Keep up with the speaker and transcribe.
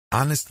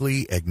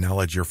Honestly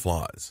acknowledge your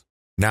flaws.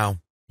 Now,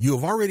 you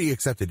have already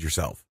accepted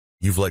yourself.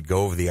 You've let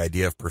go of the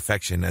idea of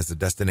perfection as the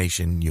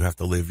destination you have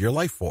to live your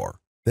life for.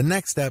 The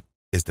next step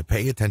is to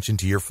pay attention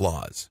to your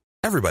flaws.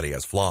 Everybody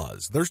has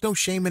flaws. There's no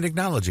shame in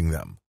acknowledging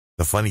them.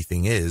 The funny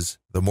thing is,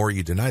 the more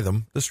you deny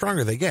them, the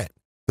stronger they get.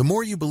 The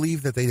more you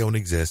believe that they don't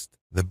exist,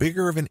 the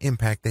bigger of an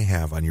impact they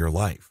have on your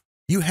life.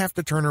 You have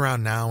to turn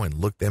around now and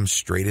look them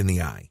straight in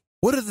the eye.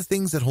 What are the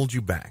things that hold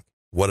you back?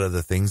 What are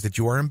the things that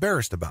you are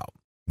embarrassed about?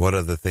 What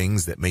are the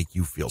things that make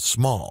you feel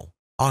small,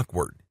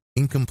 awkward,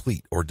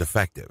 incomplete, or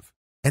defective?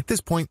 At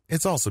this point,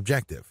 it's all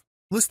subjective.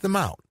 List them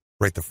out.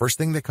 Write the first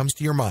thing that comes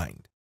to your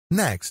mind.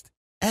 Next,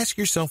 ask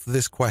yourself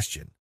this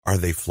question. Are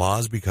they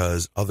flaws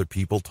because other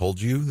people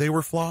told you they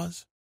were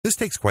flaws? This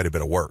takes quite a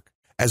bit of work.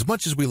 As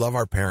much as we love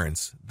our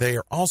parents, they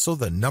are also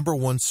the number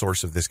one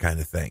source of this kind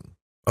of thing.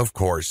 Of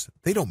course,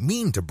 they don't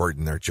mean to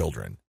burden their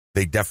children.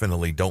 They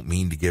definitely don't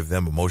mean to give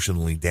them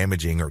emotionally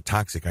damaging or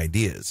toxic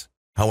ideas.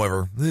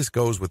 However, this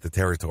goes with the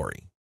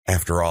territory.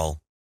 After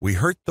all, we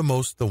hurt the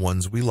most the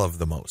ones we love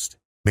the most.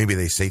 Maybe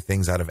they say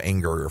things out of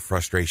anger or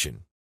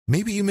frustration.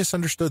 Maybe you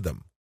misunderstood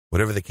them.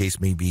 Whatever the case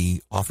may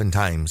be,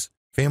 oftentimes,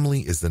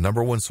 family is the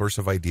number one source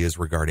of ideas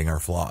regarding our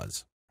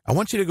flaws. I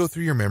want you to go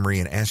through your memory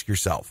and ask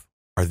yourself,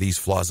 are these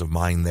flaws of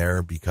mine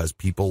there because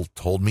people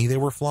told me they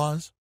were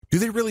flaws? Do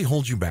they really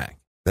hold you back?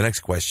 The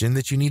next question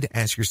that you need to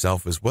ask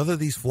yourself is whether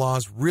these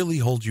flaws really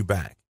hold you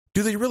back.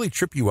 Do they really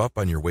trip you up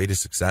on your way to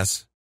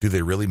success? Do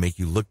they really make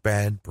you look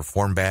bad,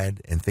 perform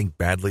bad, and think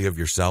badly of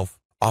yourself?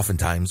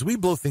 Oftentimes, we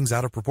blow things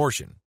out of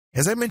proportion.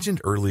 As I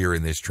mentioned earlier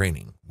in this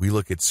training, we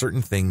look at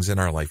certain things in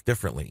our life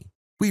differently.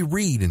 We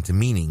read into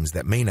meanings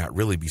that may not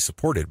really be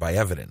supported by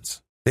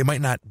evidence. They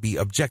might not be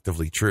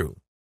objectively true.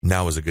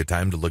 Now is a good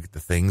time to look at the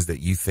things that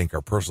you think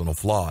are personal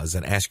flaws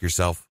and ask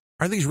yourself,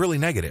 are these really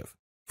negative?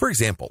 For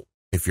example,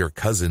 if your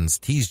cousins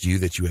teased you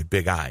that you had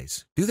big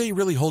eyes, do they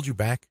really hold you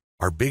back?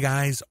 Are big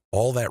eyes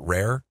all that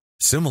rare?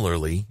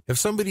 Similarly, if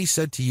somebody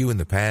said to you in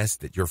the past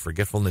that your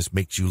forgetfulness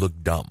makes you look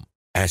dumb,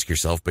 ask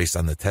yourself based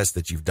on the tests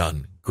that you've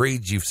done,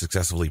 grades you've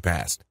successfully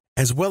passed,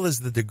 as well as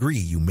the degree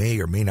you may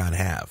or may not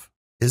have.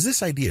 Is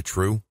this idea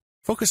true?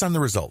 Focus on the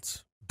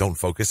results. Don't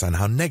focus on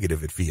how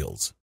negative it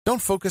feels.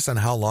 Don't focus on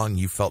how long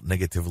you felt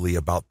negatively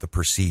about the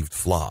perceived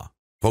flaw.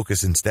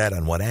 Focus instead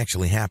on what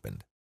actually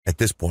happened. At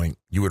this point,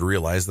 you would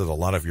realize that a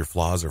lot of your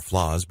flaws are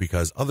flaws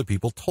because other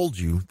people told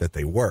you that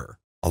they were.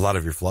 A lot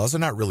of your flaws are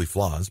not really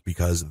flaws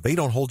because they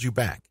don't hold you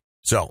back.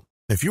 So,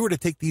 if you were to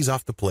take these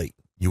off the plate,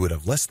 you would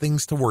have less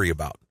things to worry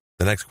about.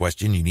 The next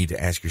question you need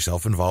to ask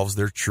yourself involves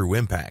their true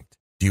impact.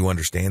 Do you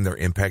understand their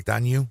impact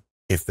on you?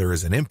 If there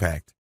is an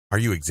impact, are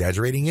you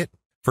exaggerating it?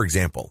 For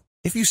example,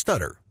 if you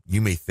stutter,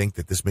 you may think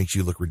that this makes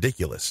you look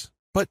ridiculous,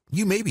 but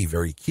you may be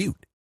very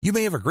cute. You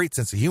may have a great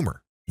sense of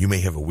humor. You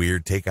may have a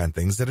weird take on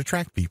things that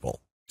attract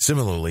people.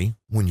 Similarly,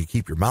 when you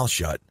keep your mouth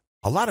shut,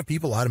 a lot of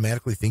people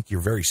automatically think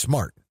you're very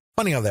smart.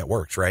 Funny how that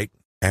works, right?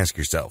 Ask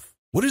yourself,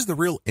 what is the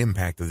real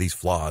impact of these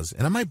flaws,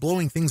 and am I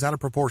blowing things out of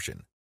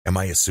proportion? Am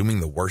I assuming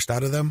the worst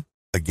out of them?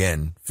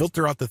 Again,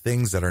 filter out the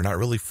things that are not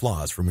really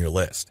flaws from your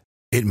list.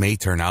 It may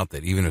turn out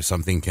that even if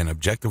something can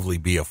objectively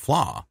be a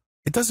flaw,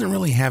 it doesn't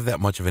really have that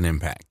much of an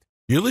impact.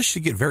 Your list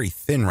should get very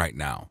thin right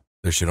now.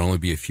 There should only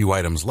be a few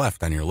items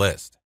left on your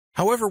list.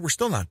 However, we're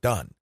still not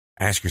done.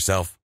 Ask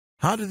yourself,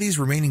 how do these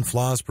remaining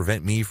flaws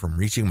prevent me from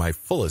reaching my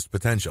fullest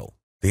potential?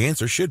 The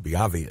answer should be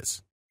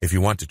obvious. If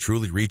you want to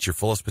truly reach your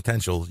fullest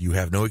potential, you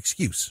have no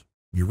excuse.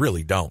 You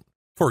really don't.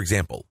 For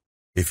example,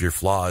 if your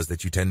flaw is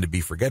that you tend to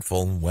be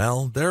forgetful,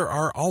 well, there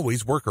are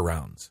always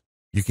workarounds.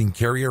 You can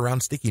carry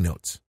around sticky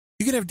notes.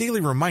 You can have daily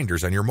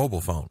reminders on your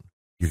mobile phone.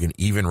 You can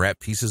even wrap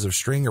pieces of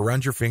string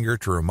around your finger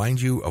to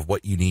remind you of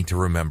what you need to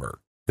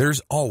remember.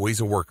 There's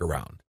always a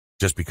workaround.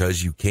 Just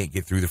because you can't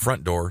get through the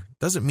front door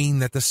doesn't mean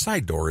that the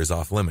side door is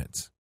off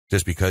limits.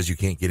 Just because you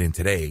can't get in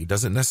today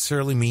doesn't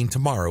necessarily mean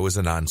tomorrow is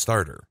a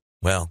non-starter.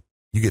 Well,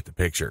 you get the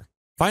picture.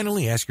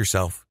 Finally, ask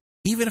yourself,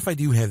 even if I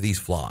do have these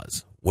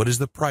flaws, what is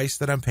the price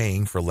that I'm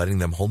paying for letting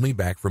them hold me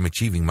back from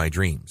achieving my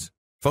dreams?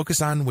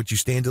 Focus on what you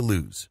stand to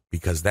lose,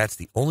 because that's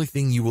the only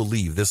thing you will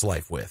leave this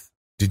life with.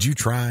 Did you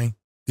try?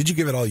 Did you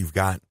give it all you've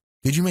got?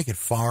 Did you make it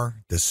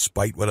far,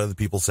 despite what other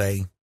people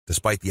say?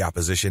 Despite the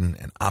opposition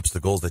and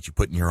obstacles that you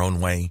put in your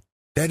own way?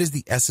 That is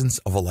the essence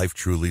of a life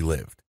truly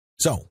lived.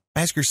 So,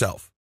 ask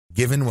yourself,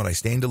 given what I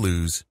stand to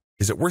lose,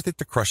 is it worth it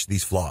to crush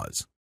these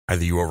flaws?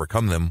 Either you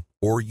overcome them,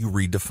 or you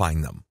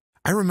redefine them.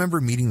 I remember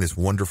meeting this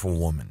wonderful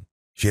woman.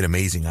 She had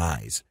amazing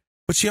eyes,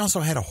 but she also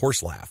had a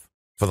horse laugh.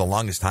 For the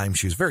longest time,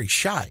 she was very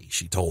shy,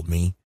 she told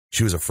me.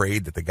 She was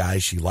afraid that the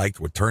guys she liked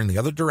would turn the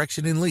other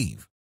direction and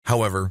leave.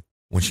 However,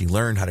 when she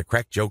learned how to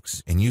crack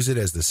jokes and use it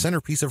as the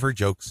centerpiece of her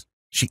jokes,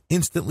 she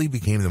instantly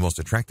became the most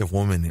attractive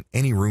woman in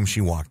any room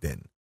she walked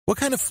in. What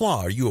kind of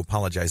flaw are you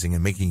apologizing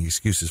and making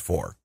excuses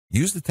for?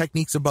 Use the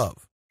techniques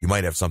above. You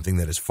might have something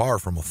that is far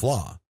from a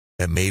flaw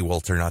that may well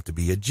turn out to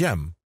be a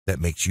gem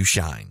that makes you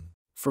shine.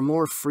 For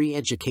more free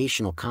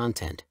educational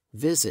content,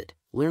 visit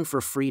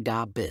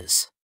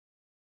learnforfree.biz.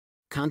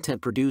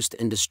 Content produced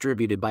and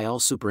distributed by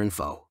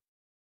AllSuperInfo.